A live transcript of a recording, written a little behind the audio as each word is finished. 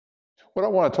What I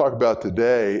want to talk about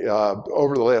today,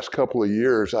 over the last couple of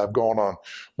years, I've gone on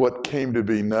what came to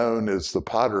be known as the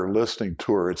Potter listening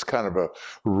tour. It's kind of a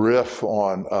riff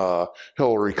on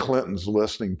Hillary Clinton's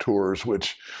listening tours,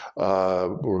 which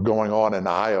were going on in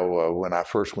Iowa when I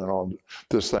first went on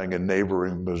this thing in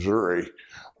neighboring Missouri.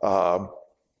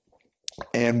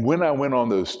 And when I went on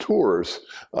those tours,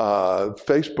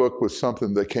 Facebook was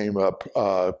something that came up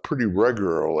pretty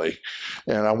regularly.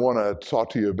 And I want to talk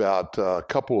to you about a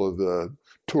couple of the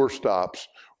tour stops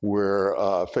where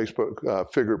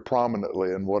Facebook figured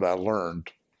prominently in what I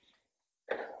learned.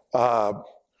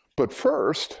 But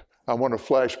first, I want to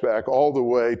flash back all the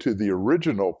way to the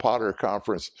original Potter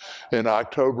conference in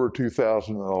October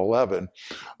 2011,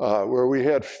 where we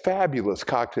had fabulous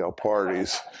cocktail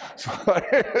parties,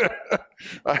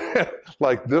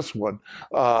 like this one.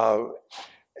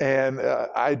 And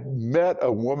I met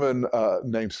a woman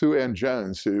named Sue Ann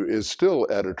Jones, who is still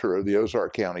editor of the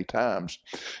Ozark County Times.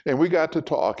 And we got to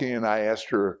talking, and I asked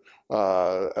her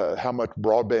how much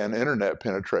broadband internet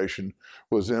penetration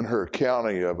was in her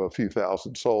county of a few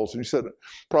thousand souls. And she said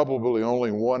probably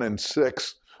only 1 in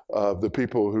 6 of the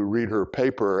people who read her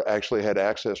paper actually had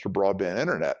access to broadband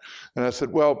internet. And I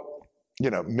said, well, you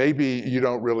know, maybe you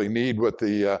don't really need what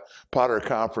the Potter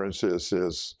Conference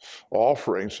is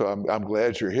offering, so I'm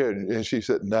glad you're here. And she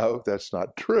said, no, that's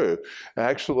not true.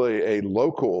 Actually, a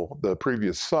local, the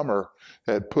previous summer,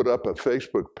 had put up a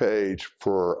Facebook page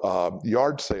for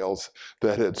yard sales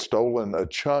that had stolen a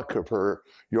chunk of her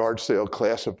yard sale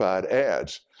classified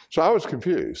ads. So I was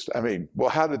confused. I mean, well,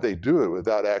 how did they do it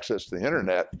without access to the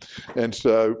internet? And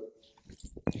so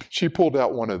she pulled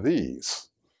out one of these.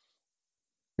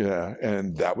 Yeah,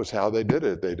 and that was how they did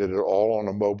it. They did it all on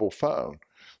a mobile phone.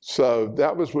 So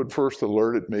that was what first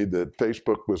alerted me that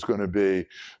Facebook was going to be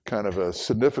kind of a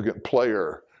significant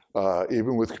player,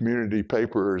 even with community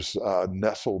papers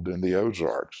nestled in the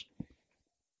Ozarks.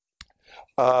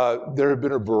 There have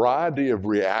been a variety of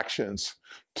reactions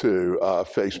to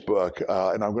Facebook,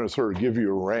 and I'm going to sort of give you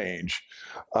a range.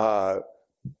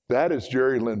 That is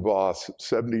Jerry Lynn Voss,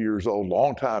 70 years old,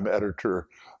 longtime editor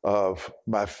of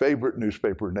my favorite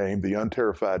newspaper named The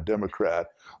Unterrified Democrat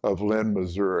of Lynn,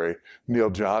 Missouri.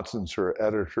 Neil Johnson's her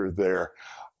editor there.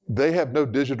 They have no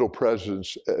digital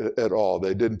presence at all.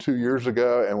 They didn't 2 years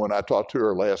ago, and when I talked to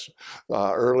her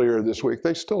earlier this week,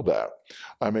 they still don't.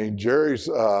 I mean, Jerry's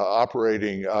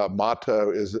operating motto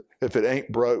is, if it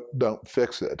ain't broke, don't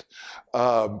fix it.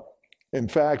 In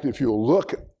fact, if you'll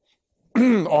look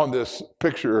on this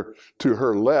picture to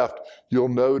her left, you'll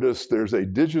notice there's a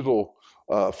digital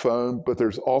phone, but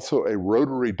there's also a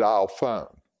rotary dial phone.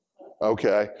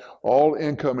 Okay, all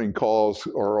incoming calls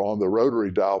are on the rotary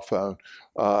dial phone.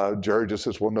 Jerry just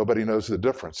says, well, nobody knows the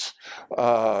difference.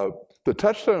 The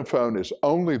touchtone phone is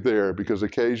only there because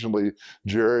occasionally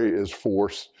Jerry is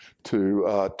forced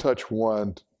to touch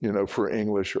one, you know, for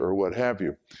English or what have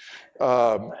you.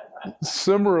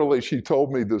 Similarly, she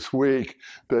told me this week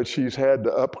that she's had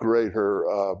to upgrade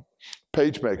her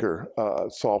PageMaker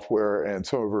software and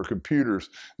some of her computers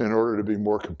in order to be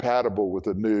more compatible with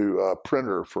a new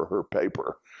printer for her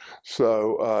paper.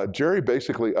 So Jerry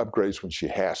basically upgrades when she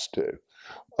has to.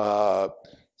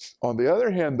 On the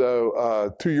other hand,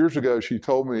 though, 2 years ago, she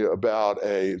told me about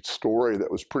a story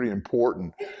that was pretty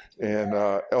important in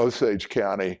Osage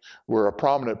County, where a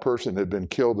prominent person had been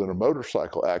killed in a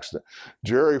motorcycle accident.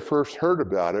 Jerry first heard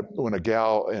about it when a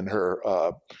gal in her,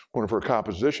 one of her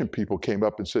composition people came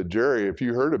up and said, Jerry, have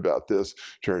you heard about this?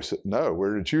 Jerry said, no,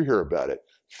 where did you hear about it?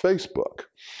 Facebook.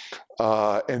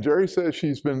 And Jerry says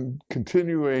she's been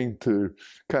continuing to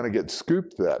kind of get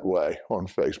scooped that way on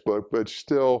Facebook, but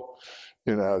still,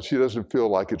 you know, she doesn't feel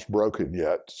like it's broken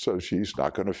yet, so she's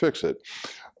not going to fix it.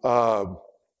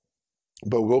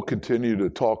 But we'll continue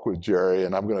to talk with Jerry,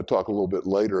 and I'm going to talk a little bit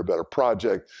later about a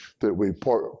project that we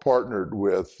partnered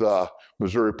with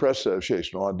Missouri Press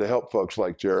Association on to help folks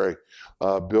like Jerry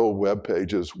build web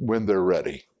pages when they're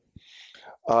ready.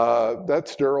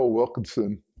 That's Daryl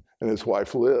Wilkinson and his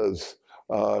wife Liz,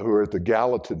 who are at the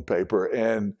Gallatin paper.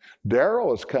 And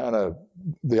Daryl is kind of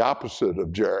the opposite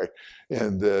of Jerry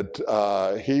in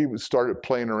that he started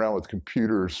playing around with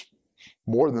computers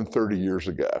more than 30 years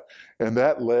ago. And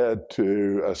that led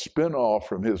to a spinoff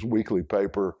from his weekly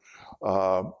paper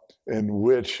in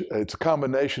which it's a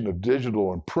combination of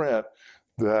digital and print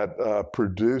that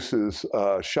produces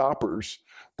shoppers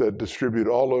that distribute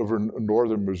all over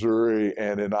northern Missouri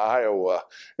and in Iowa,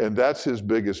 and that's his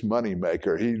biggest money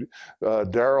maker.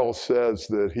 Daryl says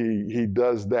that he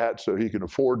does that so he can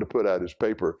afford to put out his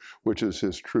paper, which is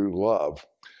his true love.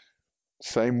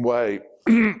 Same way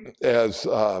as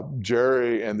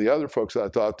Jerry and the other folks I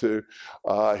talked to,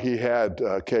 he had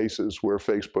cases where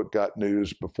Facebook got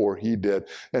news before he did.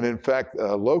 And in fact,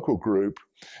 a local group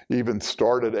even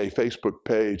started a Facebook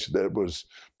page that was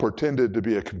pretended to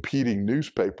be a competing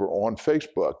newspaper on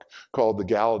Facebook called the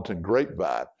Gallatin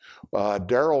Grapevine.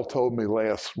 Daryl told me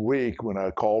last week when I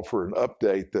called for an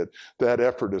update that that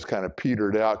effort has kind of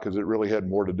petered out because it really had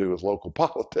more to do with local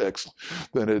politics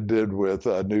than it did with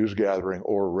news gathering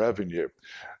or revenue.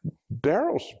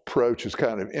 Daryl's approach is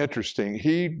kind of interesting.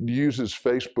 He uses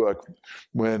Facebook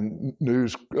when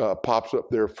news pops up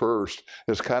there first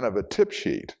as kind of a tip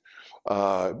sheet.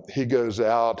 He goes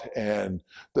out and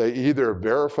they either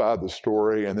verify the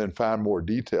story and then find more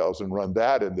details and run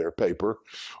that in their paper,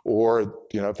 or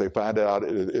if they find out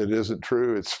it isn't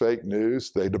true, it's fake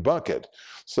news, they debunk it.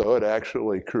 So it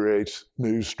actually creates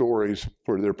news stories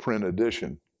for their print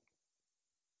edition.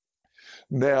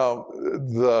 Now,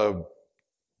 the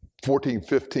 14,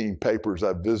 15 papers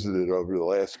I've visited over the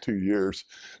last 2 years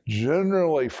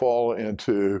generally fall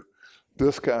into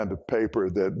this kind of paper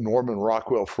that Norman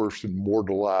Rockwell first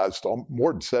immortalized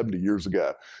more than 70 years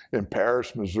ago in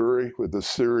Paris, Missouri, with a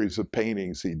series of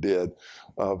paintings he did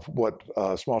of what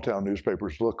small town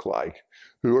newspapers look like,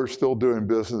 who are still doing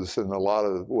business in a lot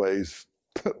of ways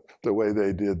the way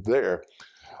they did there.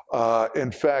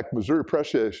 In fact, Missouri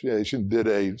Press Association did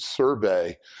a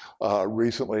survey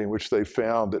recently in which they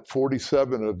found that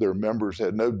 47 of their members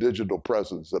had no digital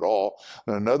presence at all,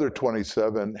 and another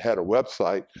 27 had a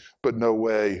website, but no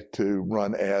way to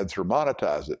run ads or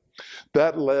monetize it.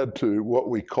 That led to what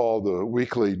we call the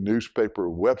Weekly Newspaper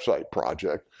Website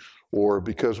Project, or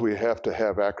because we have to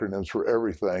have acronyms for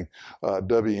everything,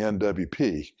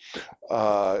 WNWP,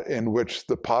 in which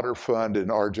the Potter Fund and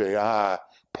RJI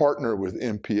partner with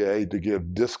MPA to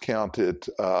give discounted,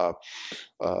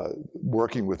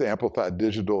 working with Amplified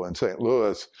Digital in St.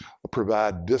 Louis,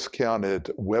 provide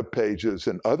discounted web pages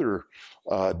and other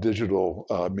digital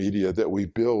media that we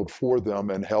build for them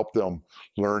and help them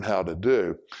learn how to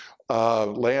do.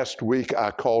 Last week,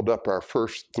 I called up our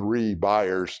first 3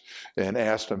 buyers and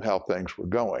asked them how things were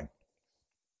going.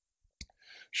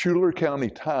 Schuyler County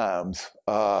Times,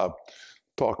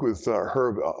 talked with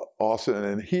Herb Austin,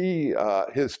 and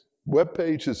his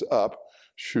webpage is up,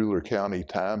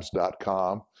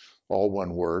 SchuylerCountyTimes.com, all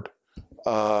one word.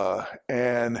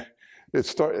 And he's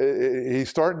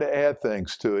starting to add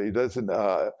things to it. He doesn't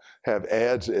have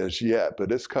ads as yet,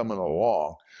 but it's coming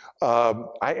along.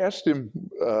 I asked him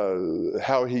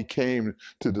how he came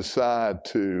to decide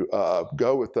to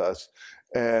go with us.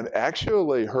 And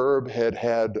actually, Herb had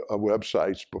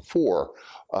websites before,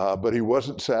 but he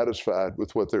wasn't satisfied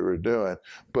with what they were doing.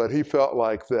 But he felt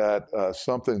like that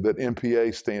something that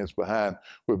MPA stands behind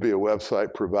would be a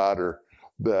website provider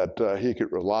that he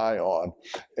could rely on.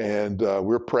 And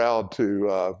we're proud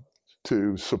to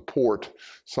support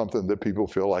something that people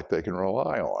feel like they can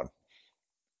rely on.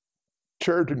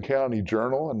 Chariton County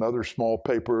Journal, another small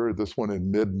paper, this one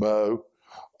in Mid-Mo.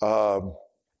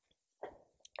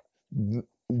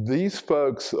 These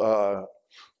folks,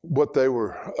 what they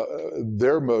were,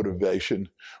 their motivation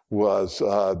was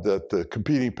that the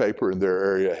competing paper in their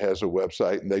area has a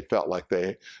website, and they felt like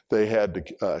they had to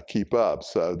keep up.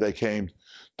 So they came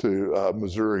to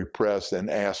Missouri Press and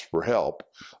asked for help.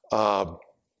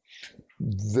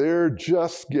 They're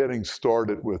just getting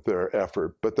started with their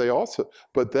effort, but they do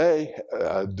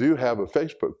have a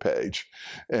Facebook page.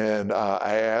 And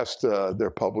I asked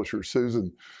their publisher,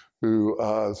 Susan, who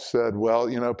said,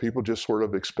 well, people just sort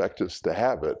of expect us to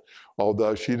have it,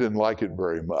 although she didn't like it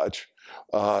very much.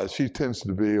 She tends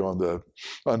to be on the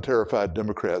unterrified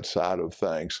Democrat side of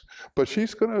things, but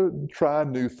she's going to try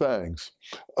new things.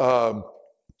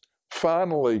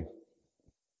 Finally,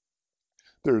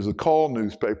 there's the Call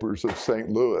newspapers of St.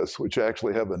 Louis, which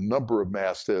actually have a number of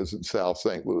mastheads in South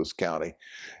St. Louis County.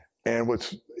 And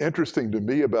what's interesting to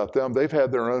me about them, they've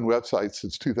had their own website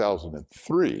since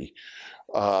 2003,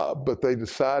 but they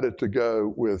decided to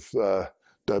go with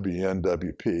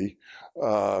WNWP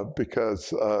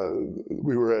because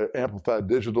Amplified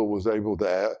Digital was able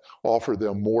to offer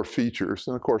them more features.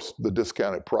 And of course, the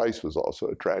discounted price was also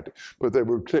attractive, but they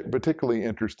were particularly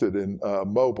interested in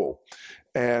mobile.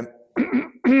 And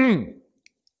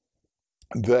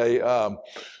they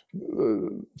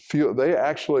they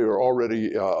actually are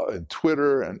already in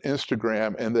Twitter and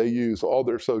Instagram, and they use all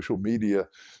their social media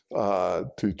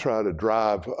to try to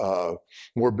drive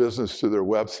more business to their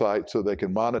website so they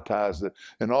can monetize it,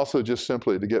 and also just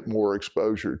simply to get more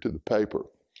exposure to the paper.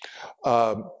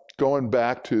 Going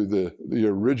back to the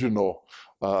original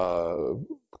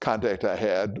contact I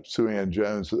had, Sue Ann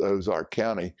Jones at Ozark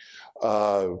County,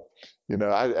 You know,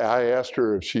 I asked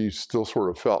her if she still sort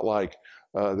of felt like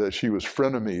that she was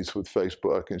frenemies with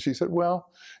Facebook. And she said, well,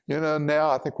 you know, now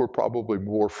I think we're probably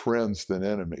more friends than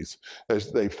enemies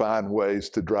as they find ways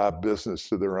to drive business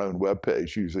to their own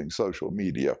webpage using social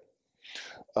media.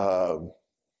 I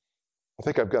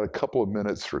think I've got a couple of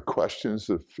minutes for questions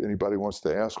if anybody wants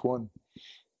to ask one.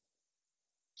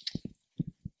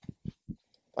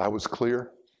 I was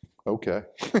clear? Okay.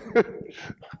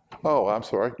 Oh, I'm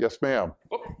sorry. Yes, ma'am.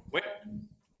 Oh, wait.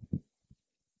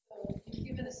 So you've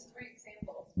given us 3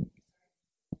 examples.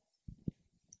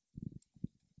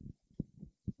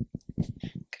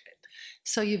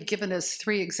 So you've given us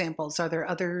 3 examples. Are there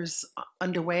others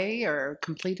underway or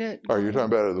completed? Are you talking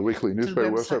about the weekly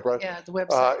newspaper website project? Yeah, the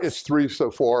website. It's 3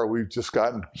 so far. We've just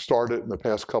gotten started in the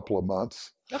past couple of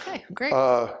months. Okay, great.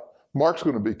 Mark's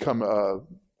going to become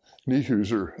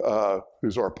Niehuser,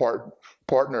 who's our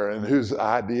partner and whose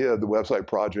idea the website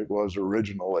project was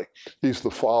originally. He's the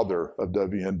father of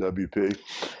WNWP.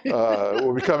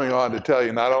 We'll be coming on to tell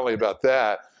you not only about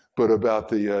that, but about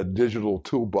the digital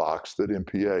toolbox that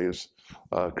MPA is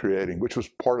creating, which was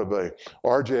part of a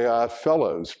RJI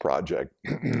Fellows project.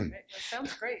 That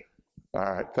sounds great. All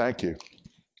right, thank you.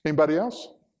 Anybody else?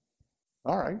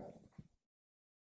 All right.